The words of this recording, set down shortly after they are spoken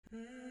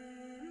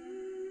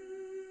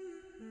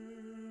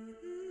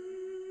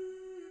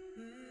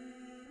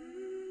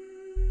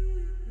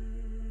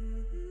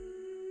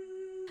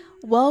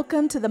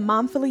Welcome to the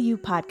Momfully You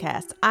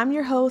podcast. I'm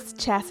your host,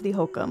 Chastity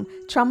Holcomb,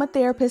 trauma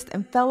therapist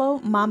and fellow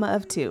mama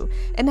of two.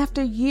 And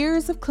after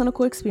years of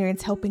clinical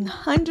experience helping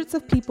hundreds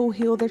of people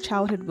heal their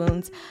childhood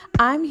wounds,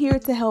 I'm here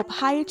to help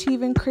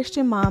high-achieving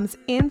Christian moms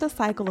end the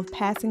cycle of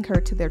passing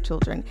hurt to their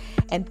children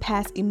and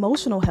pass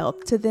emotional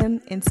health to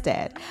them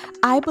instead.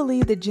 I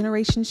believe that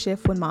generations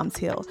shift when moms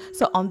heal.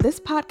 So on this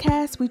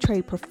podcast, we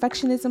trade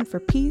perfectionism for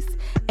peace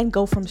and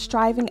go from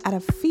striving out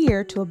of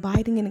fear to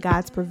abiding in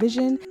God's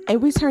provision,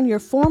 and we turn your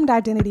formed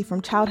identity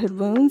from childhood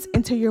wounds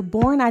into your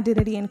born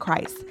identity in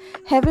Christ.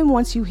 Heaven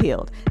wants you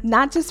healed,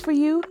 not just for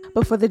you,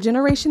 but for the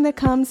generation that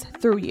comes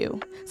through you.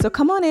 So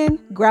come on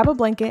in, grab a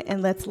blanket,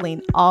 and let's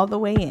lean all the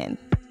way in.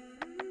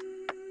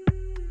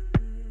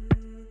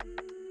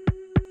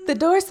 The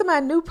doors to my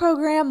new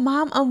program,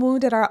 Mom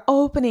Unwounded, are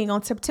opening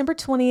on September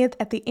 20th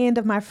at the end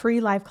of my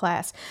free life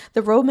class,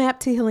 The Roadmap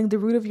to Healing the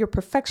Root of Your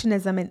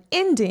Perfectionism and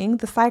Ending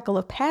the Cycle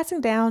of Passing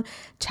Down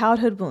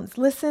Childhood Wounds.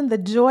 Listen, the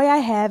joy I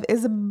have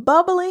is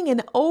bubbling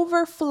and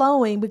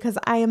overflowing because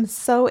I am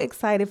so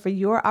excited for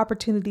your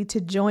opportunity to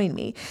join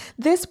me.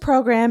 This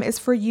program is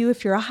for you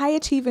if you're a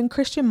high-achieving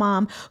Christian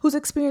mom who's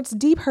experienced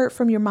deep hurt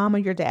from your mom or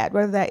your dad,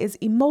 whether that is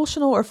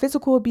emotional or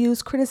physical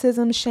abuse,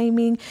 criticism,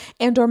 shaming,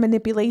 and or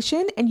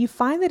manipulation, and you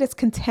find that it's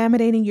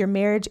contaminating your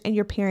marriage and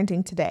your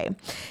parenting today.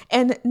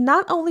 And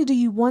not only do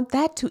you want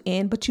that to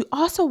end, but you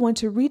also want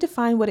to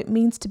redefine what it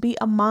means to be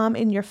a mom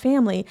in your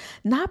family,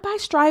 not by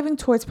striving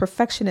towards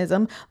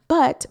perfectionism,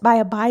 but by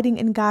abiding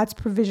in God's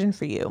provision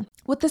for you.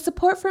 With the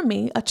support from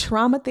me, a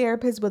trauma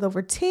therapist with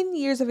over 10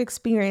 years of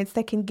experience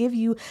that can give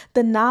you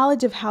the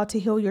knowledge of how to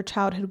heal your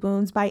childhood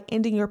wounds by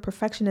ending your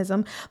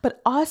perfectionism, but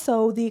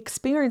also the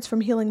experience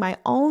from healing my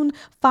own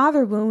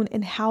father wound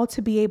and how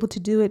to be able to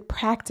do it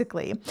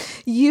practically.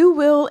 You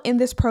will, in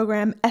this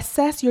program,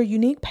 assess your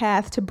unique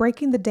path to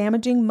breaking the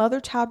damaging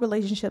mother-child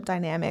relationship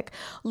dynamic,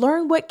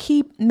 learn what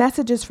key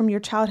messages from your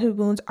childhood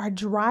wounds are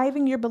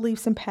driving your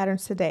beliefs and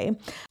patterns today,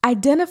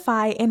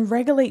 identify and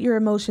regulate your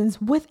emotions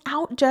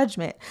without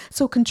judgment,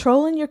 so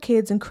controlling your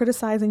kids and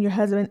criticizing your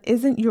husband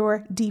isn't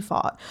your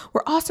default.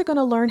 We're also going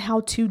to learn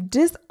how to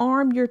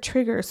disarm your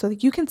triggers so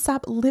that you can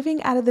stop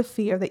living out of the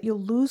fear that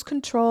you'll lose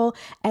control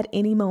at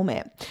any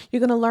moment.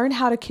 You're going to learn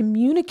how to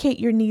communicate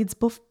your needs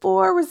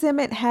before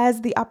resentment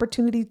has the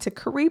opportunity to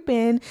creep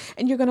in,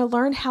 and you're going to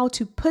learn how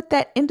to put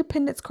that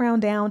independence crown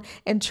down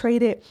and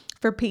trade it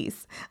for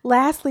peace.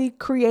 Lastly,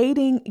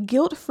 creating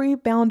guilt-free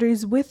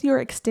boundaries with your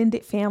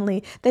extended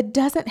family that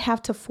doesn't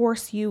have to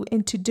force you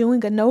into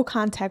doing a no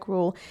contact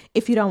rule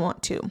if you don't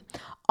want to,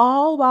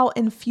 all while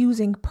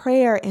infusing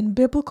prayer and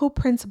biblical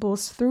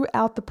principles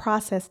throughout the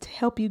process to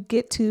help you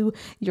get to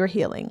your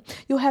healing.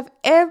 You'll have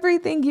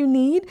everything you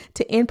need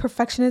to end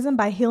perfectionism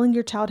by healing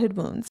your childhood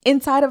wounds.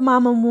 Inside of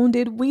Mom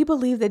Unwounded, we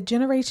believe that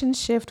generations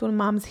shift when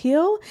moms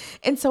heal.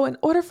 And so in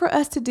order for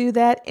us to do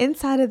that,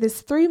 inside of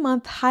this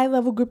 3-month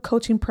high-level group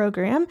coaching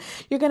program,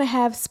 you're going to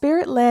have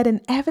spirit-led and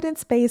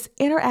evidence-based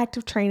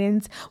interactive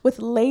trainings with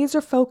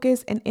laser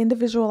focus and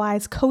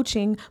individualized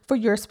coaching for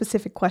your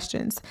specific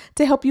questions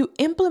to help you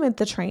implement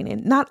the training.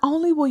 Not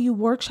only will you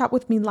workshop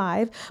with me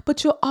live,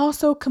 but you'll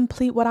also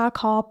complete what I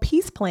call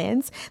peace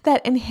plans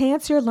that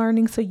enhance your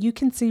learning so you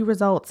can see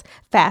results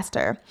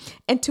faster.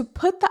 And to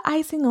put the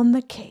icing on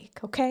the cake,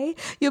 okay,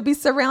 you'll be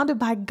surrounded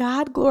by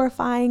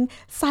God-glorifying,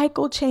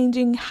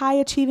 cycle-changing,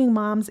 high-achieving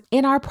moms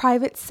in our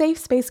private safe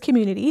space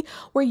community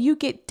where you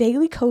get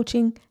daily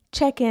coaching,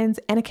 check-ins,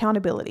 and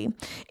accountability.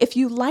 If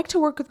you like to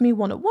work with me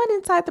one-on-one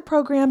inside the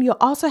program, you'll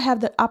also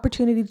have the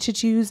opportunity to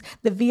choose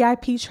the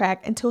VIP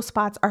track until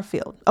spots are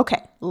filled.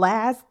 Okay,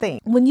 last thing.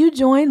 When you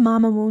join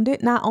Mom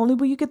Unwounded, not only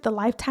will you get the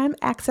lifetime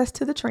access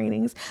to the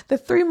trainings, the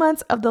 3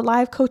 months of the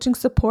live coaching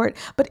support,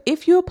 but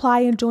if you apply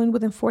and join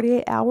within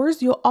 48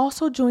 hours, you'll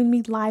also join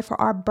me live for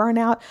our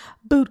Burnout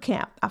Boot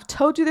Camp. I've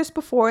told you this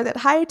before, that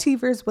high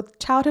achievers with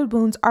childhood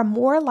wounds are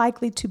more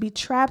likely to be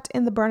trapped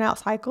in the burnout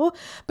cycle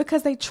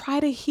because they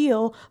try to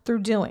heal through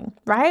doing,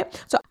 right?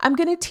 So I'm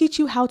going to teach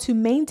you how to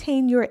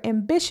maintain your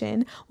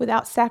ambition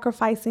without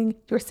sacrificing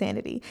your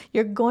sanity.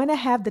 You're going to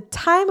have the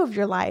time of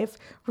your life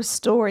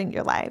restoring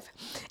your life.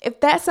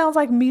 If that sounds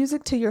like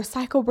music to your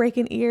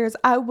cycle-breaking ears,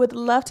 I would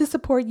love to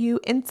support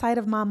you inside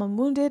of Mom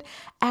Unwounded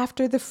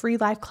after the free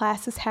live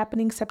class is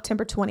happening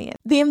September 20th.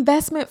 The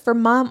investment for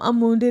Mom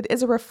Unwounded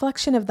is a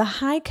reflection of the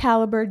high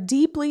caliber,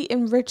 deeply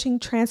enriching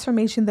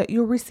transformation that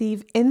you'll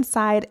receive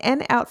inside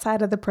and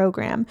outside of the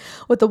program.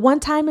 With a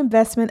one-time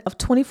investment of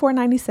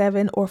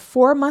 $24.97 or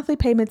 4 monthly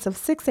payments of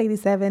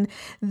 $687,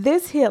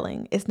 this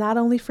healing is not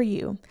only for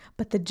you,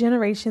 but the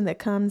generation that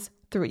comes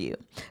through you.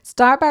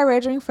 Start by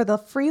registering for the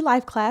free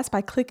live class by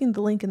clicking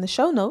the link in the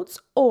show notes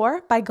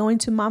or by going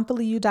to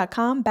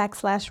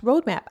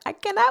momfullyu.com/roadmap. I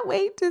cannot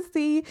wait to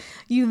see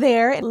you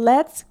there.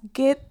 Let's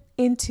get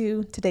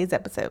into today's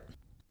episode.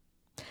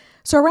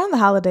 So around the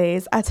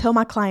holidays, I tell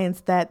my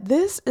clients that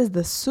this is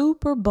the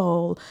Super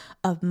Bowl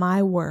of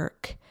my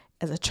work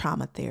as a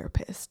trauma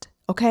therapist.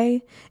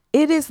 Okay.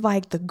 It is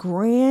like the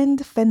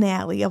grand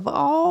finale of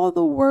all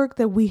the work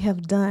that we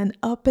have done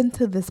up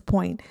until this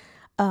point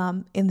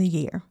in the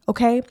year.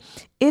 Okay.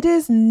 It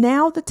is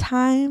now the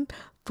time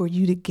for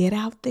you to get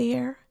out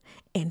there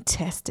and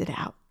test it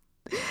out.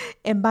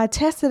 And by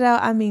test it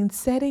out, I mean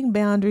setting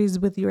boundaries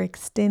with your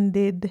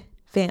extended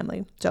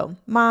family. So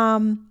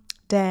mom,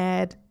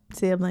 dad,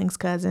 siblings,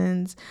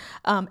 cousins,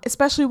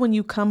 especially when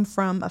you come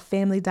from a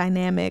family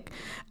dynamic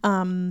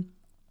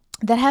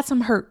that has some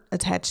hurt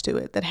attached to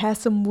it, that has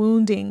some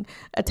wounding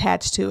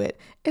attached to it.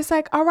 It's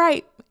like, all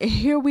right,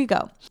 here we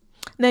go.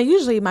 Now,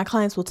 usually my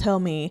clients will tell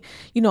me,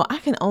 I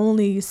can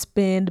only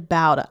spend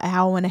about an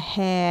hour and a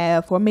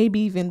half or maybe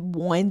even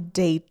 1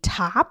 day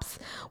tops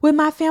with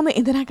my family.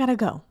 And then I got to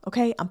go.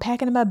 Okay. I'm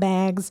packing in my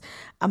bags.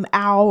 I'm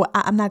out.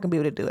 I'm not going to be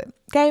able to do it.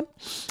 Okay.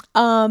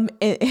 And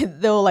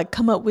they'll like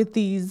come up with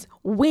these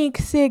wink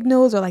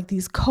signals or like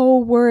these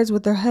code words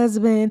with their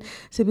husband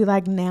to be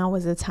like, now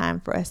is the time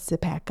for us to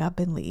pack up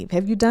and leave.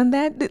 Have you done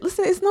that?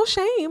 Listen, it's no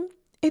shame.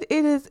 It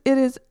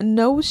is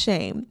no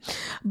shame,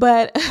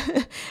 but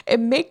it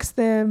makes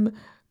them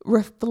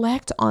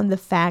reflect on the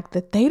fact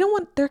that they don't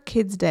want their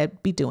kids to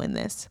be doing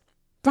this,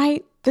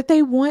 right? That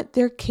they want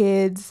their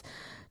kids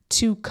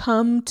to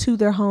come to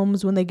their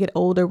homes when they get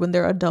older, when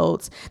they're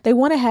adults. They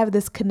want to have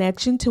this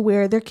connection to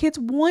where their kids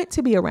want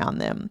to be around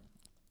them.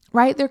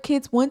 Right? Their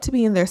kids want to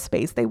be in their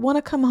space. They want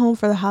to come home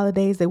for the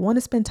holidays. They want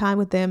to spend time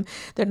with them.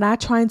 They're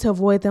not trying to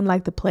avoid them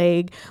like the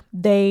plague.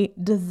 They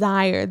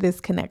desire this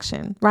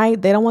connection,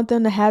 right? They don't want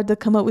them to have to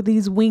come up with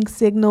these wink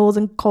signals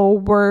and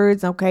cold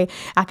words. Okay,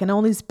 I can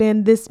only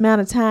spend this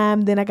amount of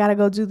time. Then I got to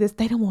go do this.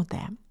 They don't want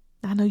that.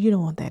 I know you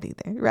don't want that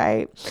either,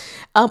 right?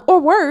 Or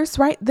worse,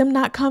 right? Them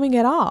not coming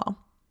at all.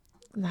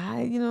 I'm not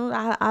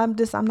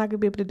going to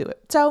be able to do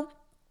it. So,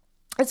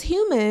 as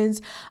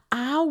humans,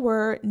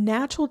 our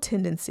natural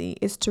tendency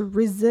is to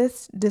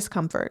resist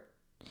discomfort.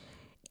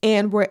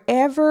 And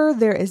wherever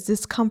there is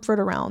discomfort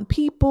around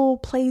people,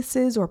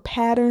 places, or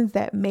patterns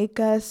that make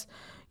us,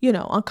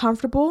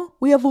 uncomfortable,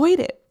 we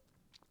avoid it,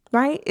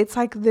 right? It's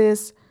like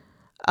this,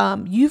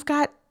 you've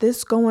got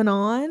this going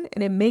on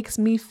and it makes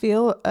me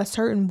feel a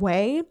certain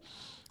way,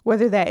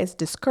 whether that is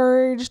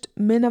discouraged,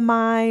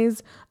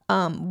 minimized,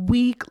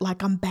 weak,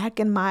 like I'm back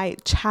in my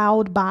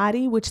child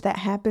body, which that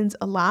happens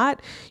a lot.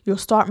 You'll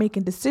start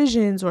making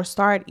decisions or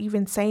start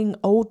even saying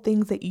old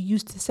things that you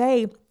used to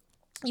say.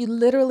 You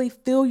literally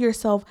feel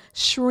yourself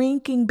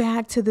shrinking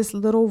back to this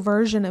little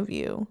version of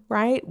you,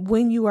 right?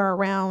 When you are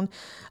around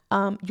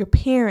your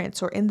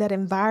parents or in that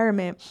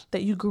environment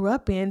that you grew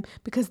up in,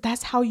 because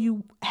that's how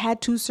you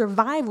had to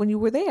survive when you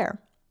were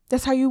there.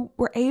 That's how you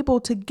were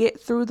able to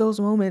get through those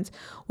moments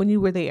when you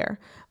were there.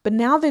 But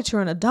now that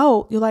you're an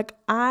adult, you're like,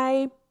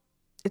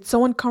 it's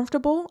so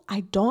uncomfortable. I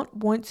don't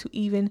want to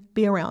even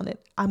be around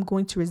it. I'm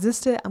going to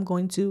resist it. I'm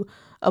going to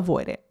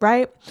avoid it,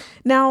 right?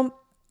 Now,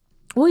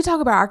 when we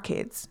talk about our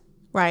kids,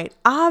 right?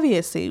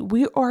 Obviously,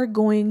 we are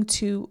going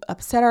to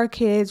upset our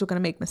kids. We're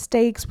going to make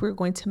mistakes. We're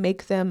going to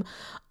make them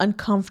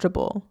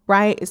uncomfortable,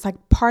 right? It's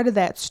like part of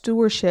that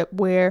stewardship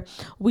where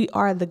we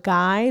are the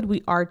guide.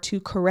 We are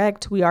to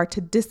correct. We are to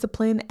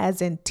discipline,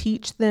 as in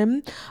teach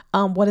them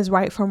what is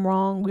right from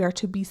wrong. We are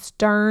to be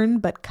stern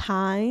but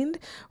kind,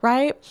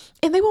 right?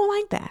 And they won't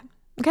like that.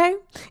 Okay.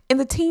 In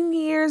the teen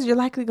years, you're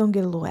likely going to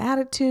get a little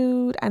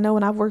attitude. I know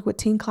when I've worked with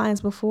teen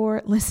clients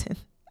before, listen,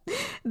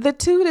 the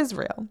toot is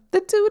real. The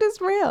toot is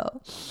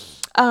real.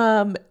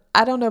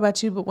 I don't know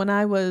about you, but when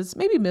I was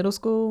maybe middle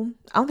school,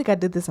 I don't think I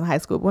did this in high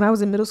school, but when I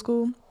was in middle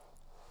school,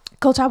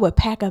 Coach, I would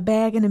pack a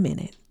bag in a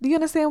minute. Do you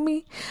understand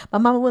me? My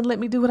mama wouldn't let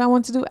me do what I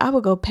wanted to do. I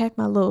would go pack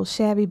my little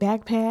shabby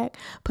backpack,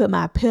 put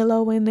my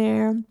pillow in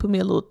there, put me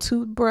a little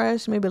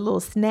toothbrush, maybe a little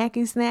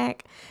snacky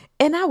snack,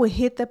 and I would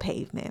hit the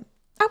pavement.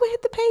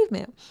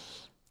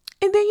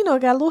 And then,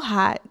 it got a little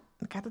hot.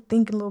 I got to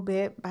thinking a little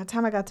bit. By the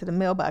time I got to the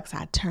mailbox,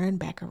 I turned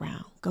back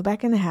around, go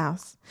back in the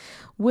house,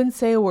 wouldn't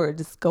say a word,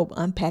 just go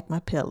unpack my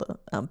pillow,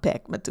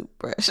 unpack my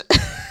toothbrush.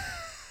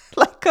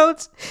 Like,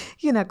 Coach,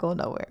 you're not going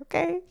nowhere,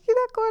 okay?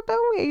 You're not going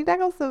nowhere. You're not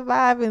going to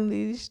survive in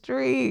these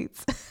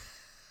streets.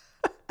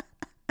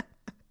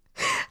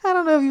 I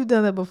don't know if you've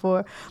done that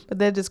before, but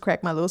that just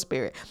cracked my little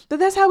spirit. But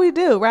that's how we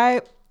do,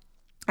 right?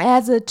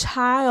 As a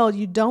child,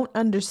 you don't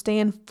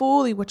understand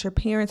fully what your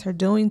parents are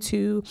doing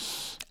to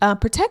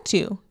protect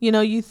you.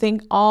 You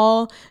think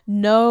all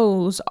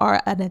no's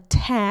are an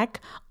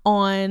attack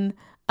on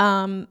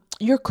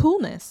your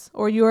coolness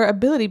or your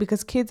ability,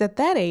 because kids at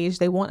that age,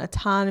 they want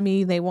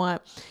autonomy. They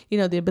want,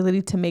 the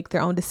ability to make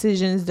their own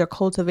decisions. They're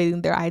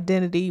cultivating their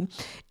identity.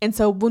 And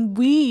so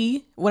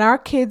when our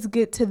kids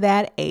get to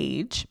that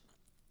age,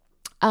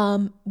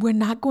 we're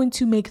not going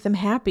to make them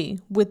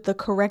happy with the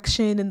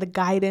correction and the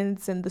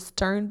guidance and the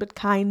stern but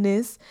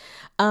kindness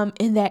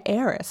in that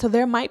era. So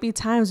there might be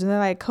times when they're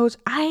like, Coach,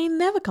 I ain't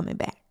never coming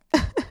back.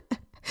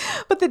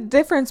 But the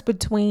difference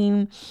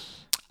between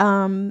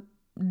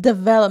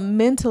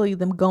developmentally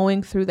them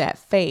going through that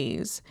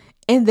phase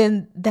and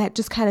then that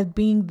just kind of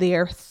being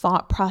their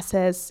thought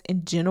process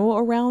in general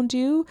around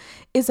you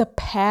is a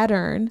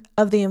pattern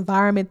of the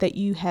environment that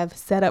you have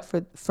set up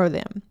for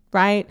them.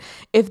 right?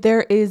 If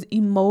there is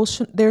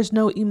emotion, there's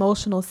no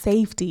emotional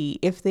safety.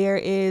 If there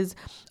is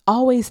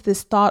always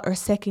this thought or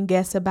second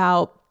guess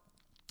about,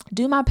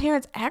 do my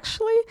parents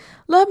actually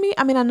love me?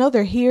 I mean, I know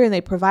they're here and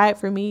they provide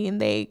for me and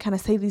they kind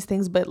of say these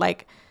things, but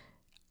like,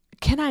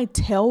 can I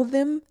tell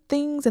them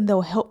things and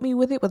they'll help me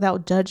with it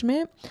without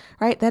judgment,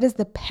 right? That is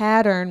the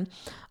pattern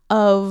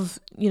of,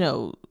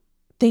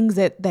 things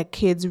that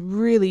kids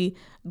really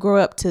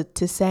grow up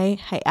to say,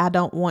 hey, I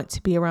don't want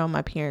to be around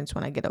my parents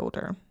when I get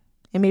older.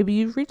 And maybe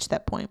you've reached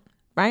that point,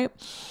 right?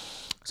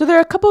 So there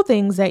are a couple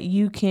things that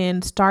you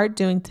can start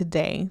doing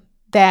today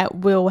that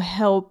will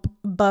help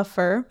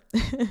buffer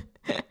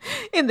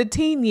in the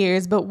teen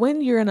years. But when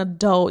you're an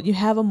adult, you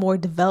have a more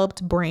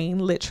developed brain,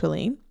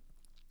 literally.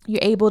 You're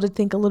able to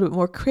think a little bit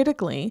more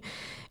critically.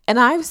 And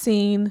I've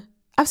seen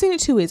it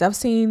two ways. I've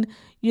seen,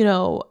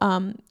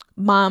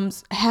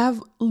 moms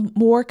have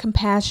more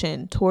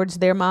compassion towards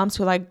their moms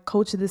who are like,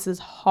 Coach, this is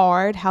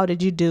hard. How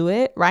did you do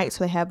it? Right.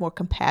 So they have more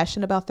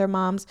compassion about their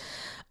moms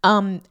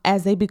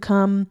as they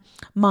become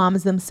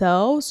moms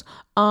themselves.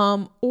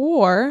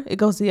 Or it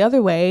goes the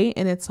other way.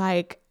 And it's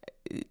like,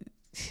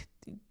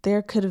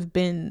 there could have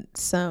been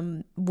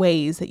some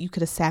ways that you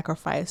could have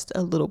sacrificed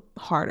a little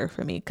harder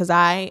for me, because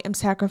I am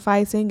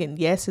sacrificing, and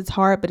yes, it's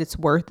hard, but it's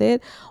worth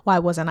it. Why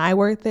wasn't I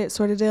worth it,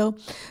 sort of deal?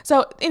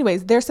 So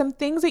anyways, there's some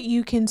things that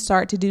you can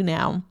start to do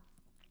now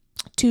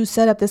to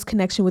set up this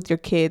connection with your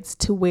kids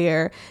to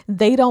where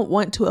they don't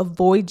want to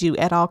avoid you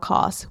at all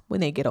costs when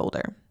they get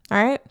older.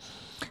 All right.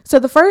 So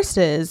the first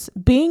is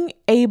being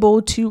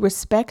able to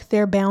respect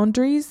their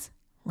boundaries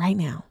right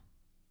now.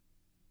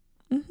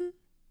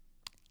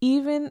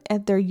 Even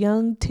at their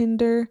young,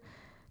 tender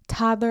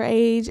toddler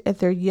age, at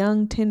their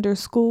young, tender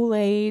school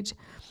age.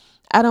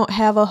 I don't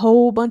have a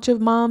whole bunch of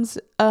moms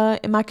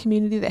in my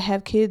community that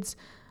have kids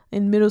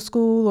in middle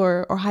school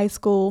or high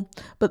school,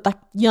 but like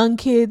young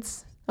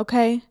kids,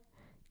 okay?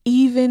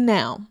 Even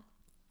now.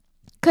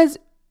 Because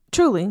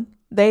truly,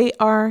 they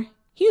are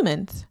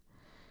humans.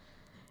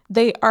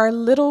 They are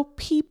little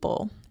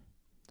people.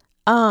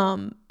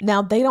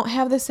 Now, they don't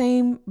have the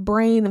same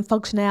brain and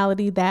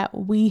functionality that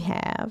we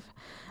have.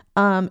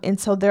 And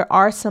so there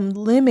are some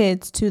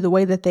limits to the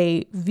way that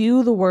they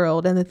view the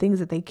world and the things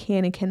that they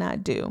can and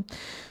cannot do.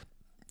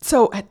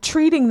 So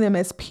treating them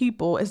as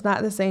people is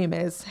not the same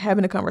as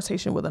having a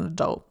conversation with an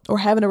adult or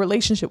having a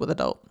relationship with an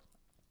adult.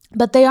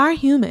 But they are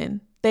human.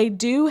 They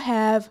do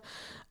have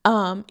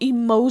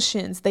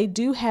emotions. They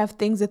do have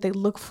things that they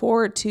look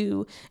forward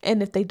to.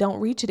 And if they don't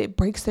reach it, it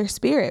breaks their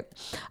spirit.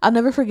 I'll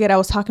never forget, I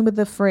was talking with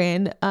a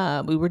friend.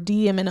 We were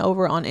DMing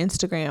over on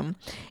Instagram,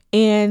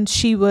 and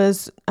she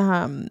was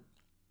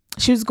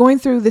going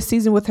through the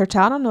season with her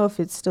child. I don't know if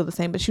it's still the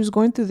same, but she was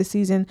going through the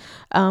season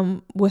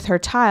with her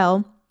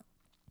child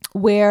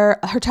where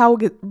her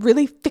child would get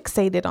really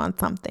fixated on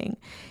something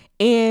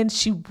and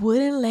she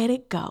wouldn't let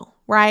it go.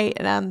 Right.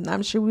 And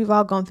I'm sure we've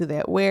all gone through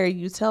that, where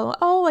you tell them,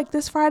 oh, like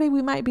this Friday,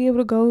 we might be able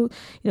to go,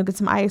 get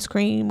some ice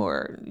cream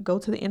or go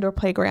to the indoor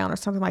playground or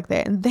something like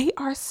that. And they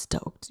are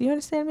stoked. You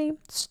understand me?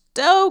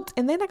 Stoked.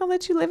 And they're not going to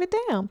let you live it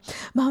down.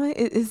 Mama,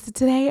 is it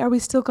today? Are we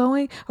still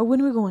going? Or when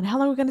are we going? How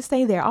long are we going to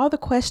stay there? All the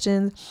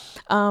questions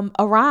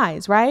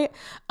arise. Right.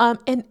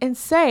 And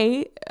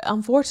say,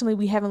 unfortunately,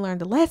 we haven't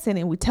learned a lesson,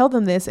 and we tell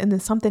them this, and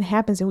then something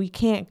happens and we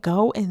can't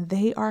go, and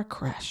they are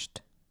crushed.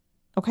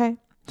 Okay.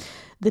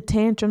 The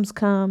tantrums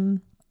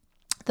come,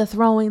 the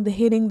throwing, the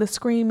hitting, the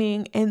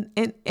screaming,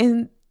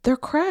 and they're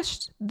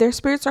crushed. Their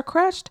spirits are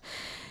crushed.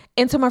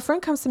 And so my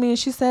friend comes to me and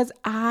she says,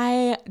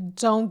 I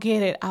don't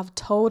get it. I've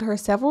told her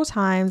several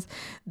times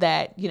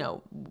that,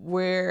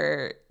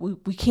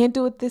 we can't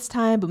do it this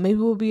time, but maybe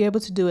we'll be able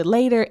to do it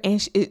later.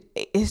 And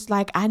it's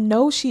like, I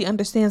know she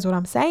understands what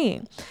I'm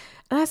saying.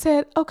 And I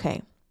said,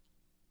 okay,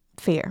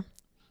 fair.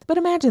 But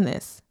imagine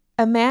this.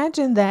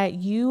 Imagine that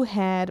you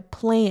had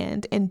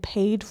planned and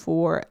paid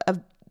for a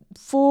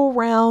full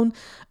round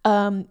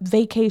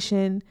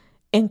vacation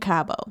in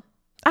Cabo.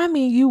 I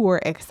mean, you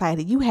were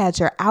excited. You had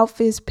your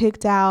outfits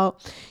picked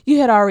out. You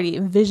had already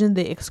envisioned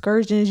the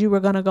excursions you were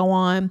going to go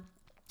on.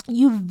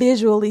 You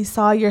visually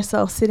saw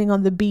yourself sitting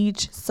on the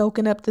beach,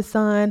 soaking up the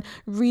sun,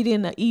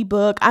 reading an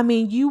ebook. I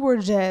mean, you were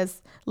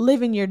just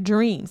living your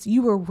dreams.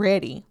 You were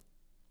ready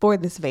for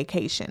this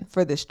vacation,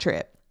 for this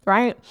trip,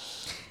 right?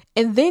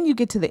 And then you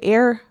get to the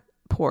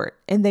airport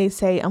and they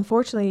say,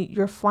 unfortunately,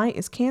 your flight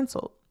is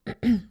canceled.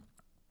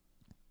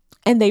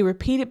 And they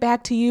repeat it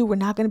back to you. We're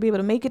not going to be able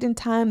to make it in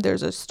time.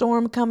 There's a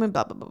storm coming,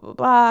 blah, blah, blah, blah,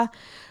 blah.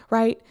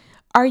 Right?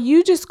 Are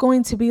you just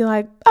going to be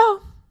like,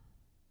 oh,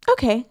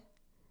 okay,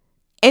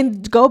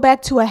 and go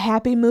back to a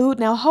happy mood?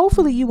 Now,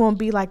 hopefully you won't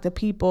be like the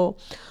people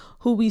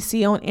who we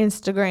see on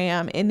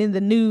Instagram and in the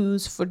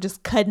news for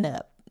just cutting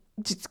up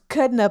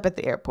at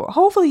the airport.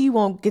 Hopefully you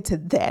won't get to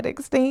that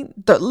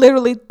extent,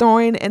 literally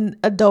throwing an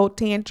adult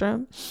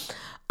tantrum.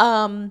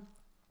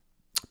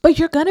 But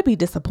you're going to be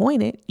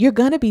disappointed. You're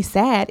going to be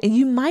sad. And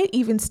you might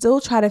even still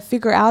try to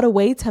figure out a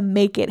way to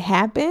make it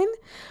happen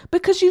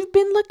because you've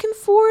been looking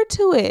forward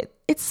to it.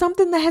 It's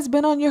something that has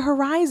been on your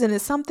horizon.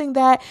 It's something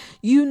that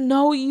you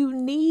know you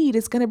need.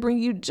 It's going to bring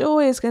you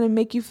joy. It's going to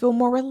make you feel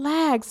more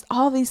relaxed.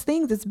 All these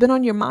things. It's been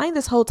on your mind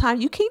this whole time.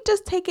 You can't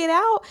just take it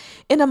out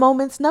in a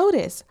moment's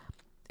notice.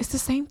 It's the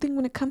same thing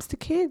when it comes to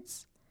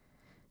kids.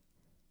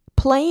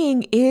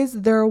 Playing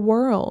is their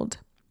world.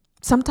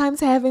 Sometimes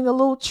having a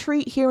little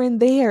treat here and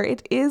there,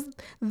 it is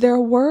their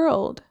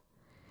world.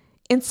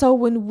 And so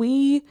when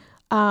we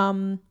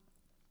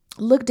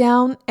look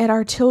down at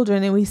our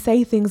children and we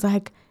say things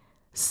like,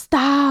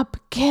 stop,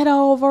 get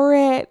over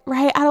it,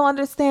 right? I don't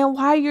understand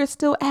why you're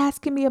still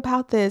asking me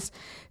about this.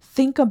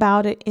 Think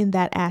about it in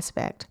that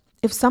aspect.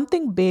 If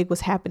something big was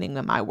happening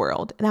in my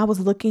world and I was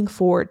looking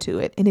forward to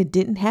it and it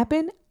didn't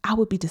happen, I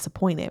would be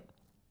disappointed.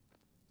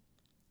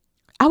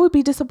 I would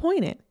be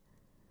disappointed,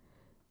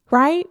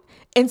 right?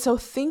 And so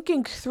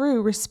thinking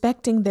through,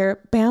 respecting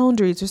their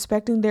boundaries,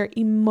 respecting their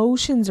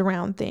emotions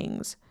around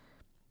things.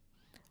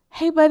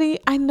 Hey, buddy,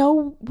 I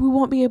know we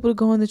won't be able to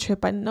go on the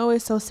trip. I know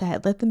it's so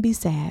sad. Let them be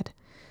sad.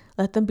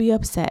 Let them be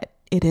upset.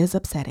 It is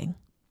upsetting.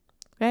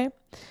 Okay.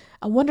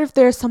 I wonder if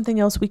there's something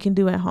else we can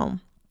do at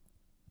home.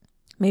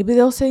 Maybe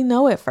they'll say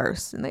no at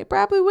first, and they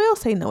probably will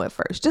say no at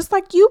first, just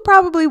like you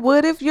probably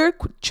would if your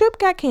trip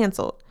got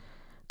canceled.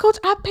 Coach,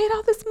 I paid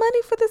all this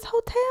money for this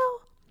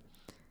hotel.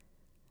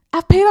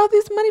 I've paid all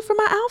this money for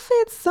my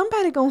outfits.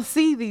 Somebody gonna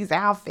see these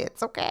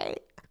outfits, okay?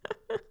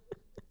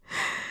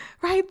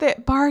 Right?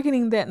 That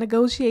bargaining, that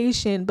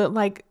negotiation, but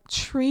like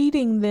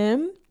treating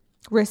them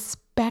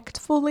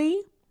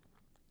respectfully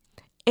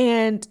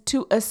and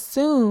to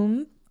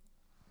assume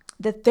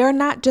that they're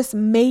not just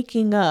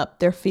making up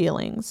their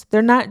feelings.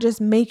 They're not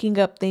just making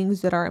up things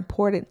that are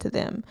important to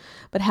them,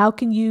 but how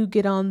can you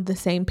get on the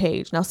same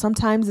page? Now,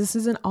 sometimes this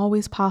isn't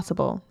always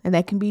possible, and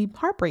that can be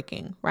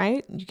heartbreaking,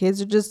 right? Your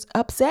kids are just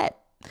upset.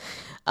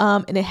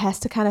 And it has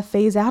to kind of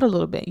phase out a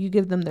little bit. You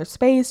give them their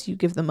space, you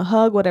give them a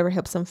hug, whatever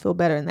helps them feel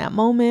better in that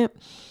moment.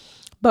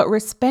 But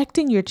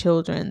respecting your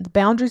children, the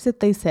boundaries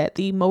that they set,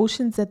 the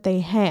emotions that they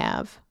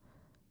have,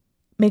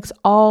 makes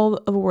all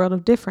of a world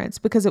of difference,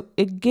 because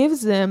it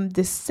gives them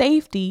this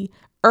safety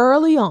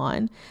early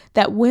on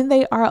that when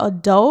they are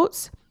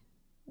adults,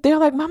 they're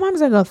like, my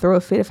mom's not going to throw a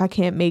fit if I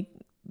can't make,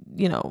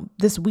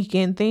 this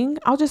weekend thing.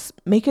 I'll just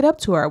make it up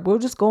to her. We'll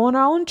just go on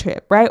our own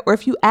trip, right? Or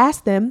if you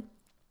ask them,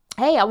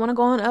 hey, I want to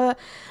go on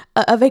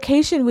a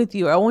vacation with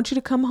you, or I want you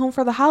to come home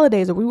for the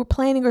holidays, or we were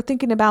planning or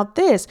thinking about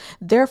this.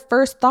 Their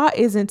first thought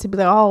isn't to be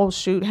like, oh,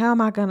 shoot, how am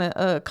I going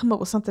to come up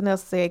with something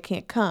else to say I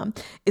can't come?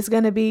 It's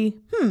going to be,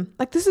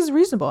 like, this is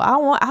reasonable.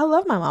 I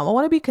love my mom. I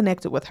want to be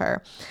connected with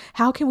her.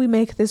 How can we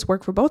make this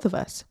work for both of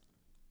us?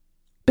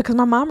 Because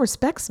my mom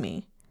respects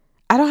me.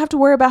 I don't have to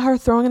worry about her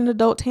throwing an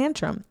adult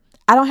tantrum.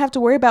 I don't have to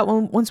worry about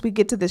once we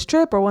get to this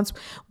trip or once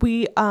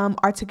we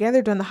are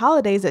together during the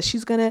holidays that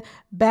she's going to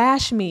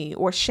bash me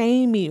or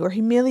shame me or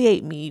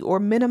humiliate me or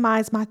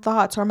minimize my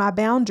thoughts or my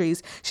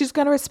boundaries. She's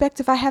going to respect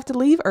if I have to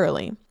leave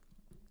early.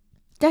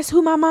 That's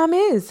who my mom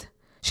is.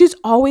 She's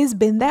always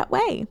been that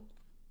way.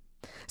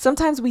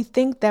 Sometimes we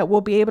think that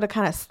we'll be able to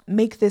kind of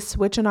make this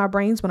switch in our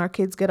brains when our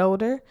kids get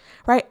older,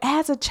 right?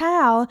 As a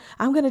child,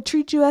 I'm going to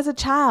treat you as a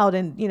child,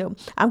 and,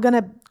 I'm going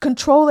to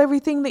control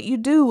everything that you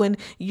do, and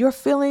your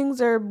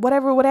feelings or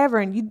whatever.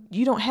 And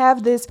you don't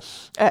have this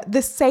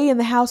say in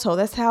the household.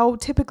 That's how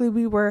typically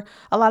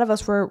a lot of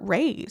us were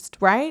raised,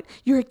 right?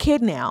 You're a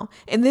kid now.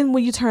 And then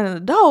when you turn an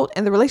adult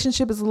and the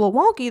relationship is a little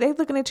wonky, they're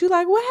looking at you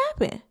like, what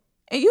happened?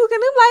 And you looking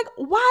at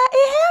them like, why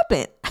it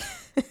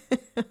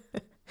happened?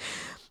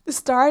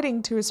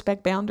 Starting to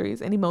respect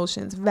boundaries and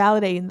emotions,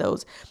 validating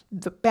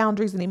the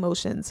boundaries and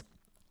emotions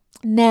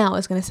now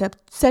is going to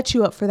set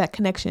you up for that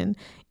connection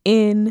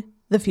in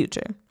the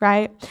future,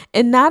 right?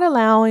 And not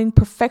allowing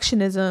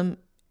perfectionism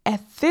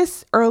at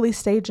this early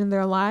stage in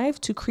their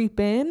life to creep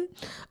in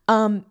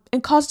and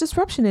cause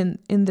disruption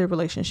in their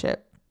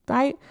relationship,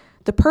 right?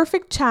 The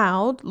perfect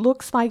child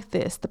looks like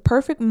this. The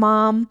perfect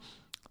mom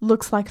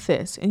looks like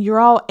this. And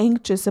you're all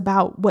anxious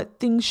about what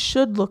things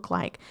should look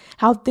like,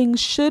 how things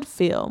should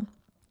feel.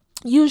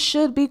 You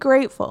should be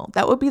grateful.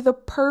 That would be the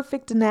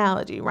perfect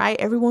analogy, right?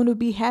 Everyone would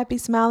be happy,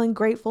 smiling,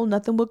 grateful.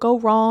 Nothing would go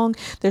wrong.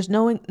 There's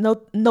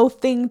no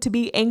thing to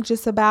be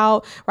anxious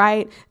about,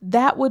 right?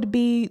 That would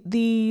be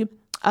the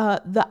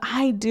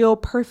ideal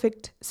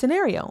perfect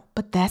scenario,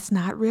 but that's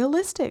not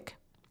realistic.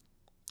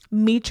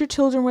 Meet your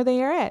children where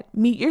they are at.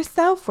 Meet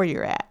yourself where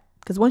you're at.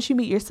 Because once you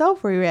meet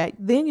yourself where you're at,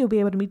 then you'll be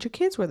able to meet your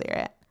kids where they're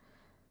at,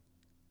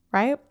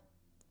 right?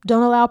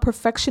 Don't allow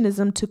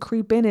perfectionism to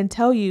creep in and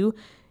tell you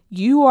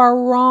are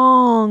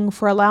wrong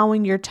for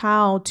allowing your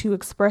child to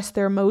express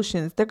their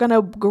emotions. They're going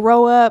to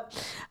grow up.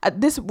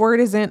 This word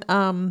isn't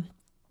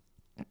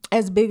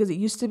as big as it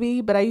used to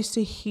be, but I used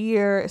to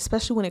hear,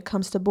 especially when it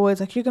comes to boys,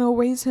 like, you're going to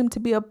raise him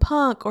to be a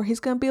punk, or he's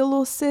going to be a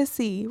little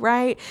sissy,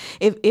 right?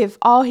 If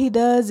all he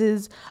does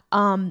is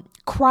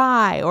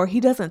cry, or he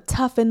doesn't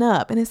toughen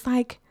up. And it's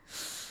like,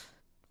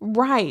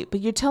 right,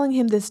 but you're telling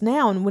him this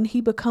now, and when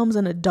he becomes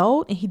an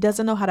adult and he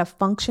doesn't know how to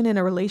function in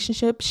a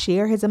relationship,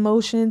 share his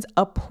emotions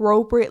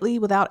appropriately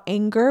without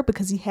anger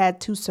because he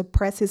had to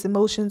suppress his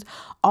emotions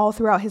all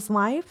throughout his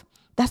life,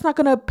 That's not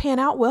going to pan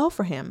out well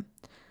for him.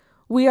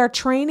 We are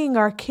training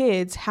our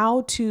kids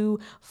how to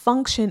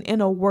function in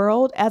a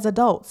world as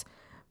adults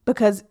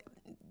because,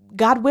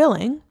 God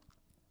willing,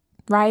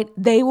 right,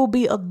 they will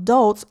be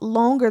adults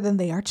longer than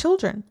they are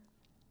children.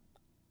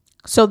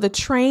 So the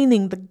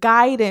training, the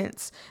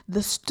guidance,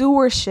 the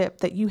stewardship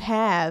that you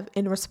have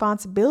in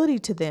responsibility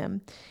to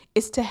them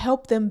is to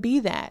help them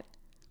be that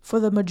for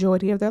the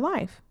majority of their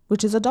life,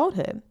 which is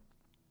adulthood,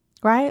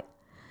 right?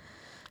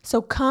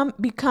 So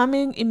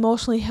becoming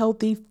emotionally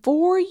healthy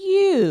for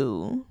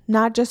you,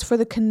 not just for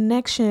the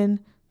connection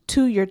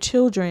to your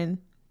children,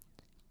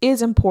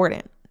 is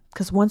important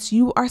because once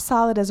you are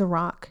solid as a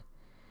rock,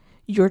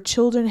 your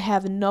children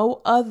have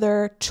no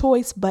other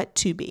choice but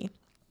to be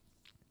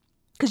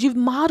because you've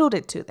modeled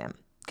it to them.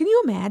 Can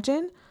you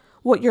imagine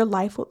what your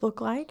life would look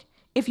like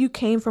if you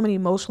came from an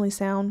emotionally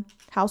sound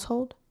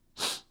household?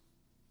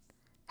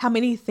 How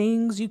many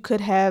things you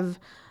could have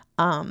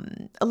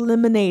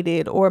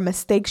eliminated or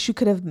mistakes you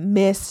could have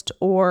missed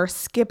or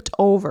skipped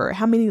over,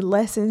 how many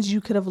lessons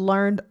you could have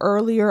learned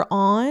earlier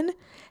on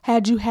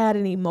had you had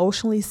an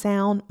emotionally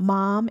sound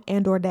mom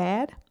and or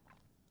dad.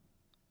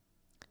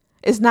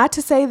 It's not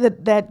to say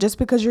that just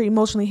because you're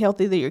emotionally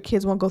healthy that your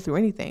kids won't go through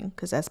anything,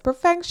 because that's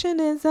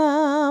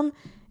perfectionism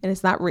and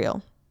it's not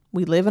real.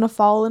 We live in a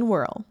fallen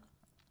world,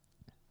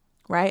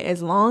 right?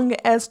 As long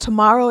as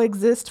tomorrow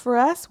exists for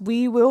us,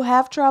 we will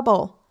have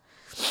trouble.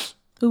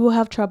 We will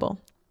have trouble.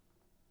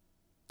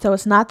 So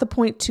it's not the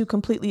point to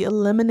completely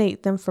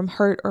eliminate them from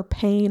hurt or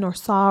pain or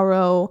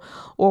sorrow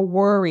or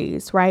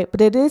worries, right?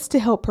 But it is to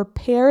help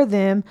prepare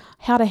them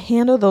how to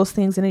handle those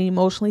things in an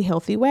emotionally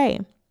healthy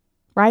way,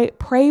 right?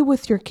 Pray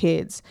with your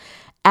kids.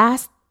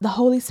 Ask the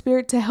Holy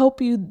Spirit to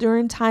help you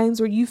during times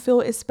where you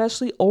feel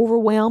especially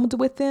overwhelmed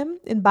with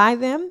them and by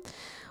them.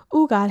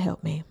 Oh, God,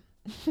 help me.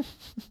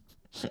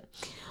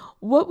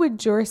 What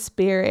would your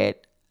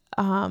spirit,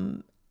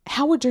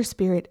 how would your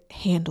spirit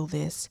handle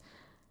this?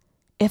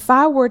 If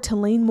I were to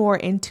lean more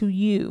into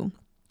you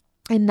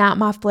and not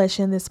my flesh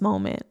in this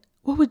moment,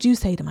 what would you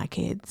say to my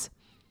kids?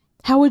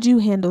 How would you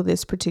handle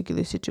this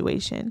particular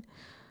situation,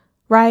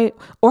 right?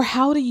 Or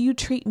how do you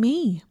treat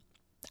me?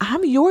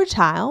 I'm your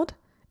child.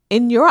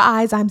 In your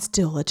eyes, I'm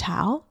still a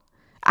child.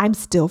 I'm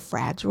still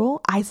fragile.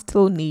 I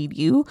still need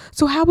you.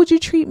 So how would you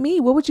treat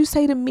me? What would you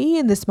say to me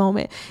in this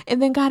moment?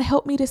 And then God,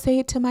 help me to say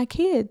it to my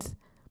kids.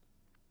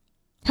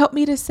 Help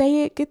me to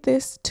say it, get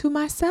this, to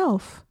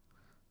myself.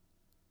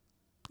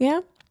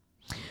 Yeah.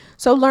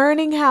 So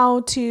learning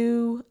how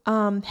to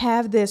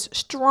have this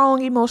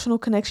strong emotional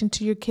connection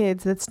to your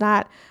kids that's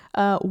not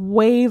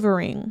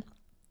wavering.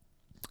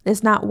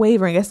 It's not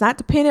wavering. It's not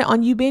dependent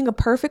on you being a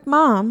perfect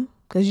mom,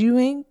 because you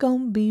ain't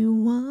going to be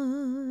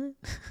one.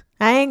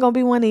 I ain't going to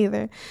be one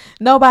either.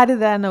 Nobody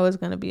that I know is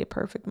going to be a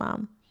perfect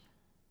mom.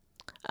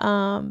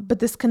 But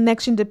this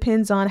connection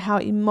depends on how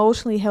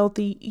emotionally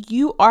healthy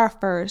you are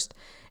first,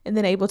 and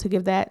then able to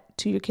give that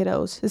to your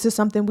kiddos. This is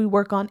something we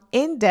work on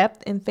in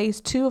depth in phase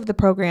 2 of the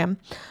program,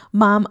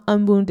 Mom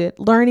Unwounded,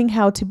 learning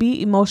how to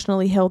be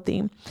emotionally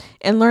healthy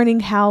and learning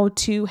how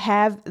to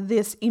have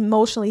this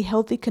emotionally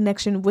healthy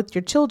connection with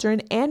your children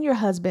and your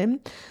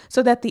husband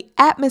so that the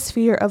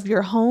atmosphere of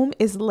your home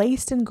is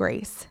laced in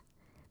grace,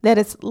 that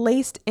it's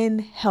laced in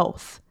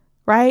health,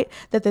 right?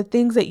 That the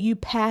things that you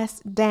pass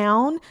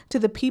down to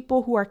the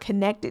people who are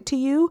connected to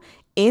you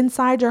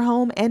inside your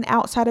home and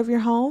outside of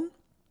your home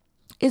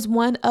is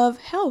one of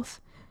health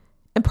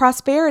and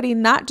prosperity.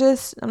 Not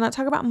just, I'm not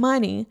talking about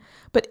money,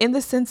 but in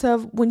the sense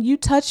of when you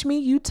touch me,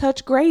 you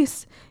touch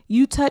grace,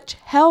 you touch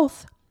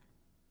health,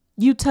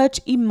 you touch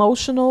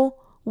emotional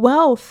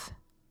wealth.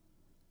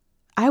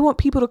 I want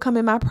people to come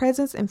in my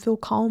presence and feel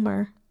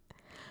calmer.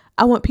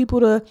 I want people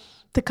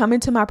to come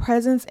into my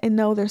presence and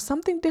know there's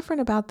something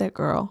different about that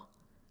girl.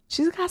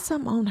 She's got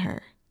something on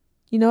her.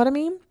 You know what I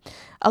mean?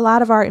 A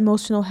lot of our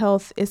emotional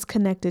health is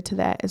connected to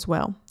that as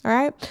well. All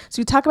right. So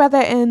we talk about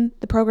that in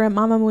the program,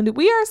 Mom Unwounded.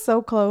 We are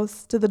so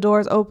close to the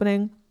doors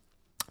opening.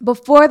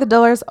 Before the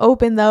doors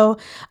open, though,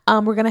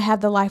 we're going to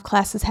have the live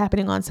classes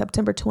happening on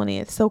September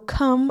 20th. So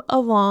come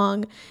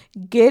along,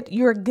 get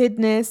your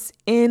goodness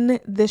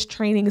in this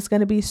training. It's going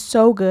to be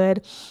so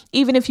good.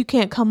 Even if you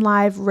can't come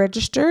live,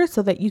 register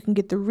so that you can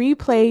get the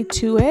replay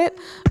to it.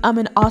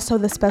 And also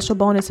the special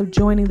bonus of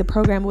joining the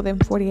program within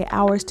 48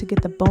 hours to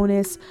get the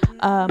bonus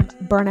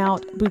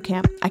burnout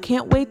bootcamp. I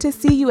can't wait to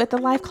see you at the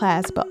live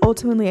class, but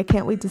ultimately I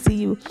can't wait to see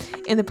you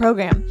in the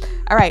program.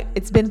 All right.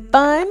 It's been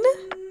fun.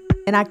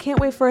 And I can't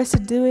wait for us to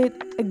do it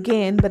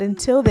again. But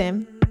until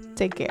then,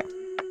 take care.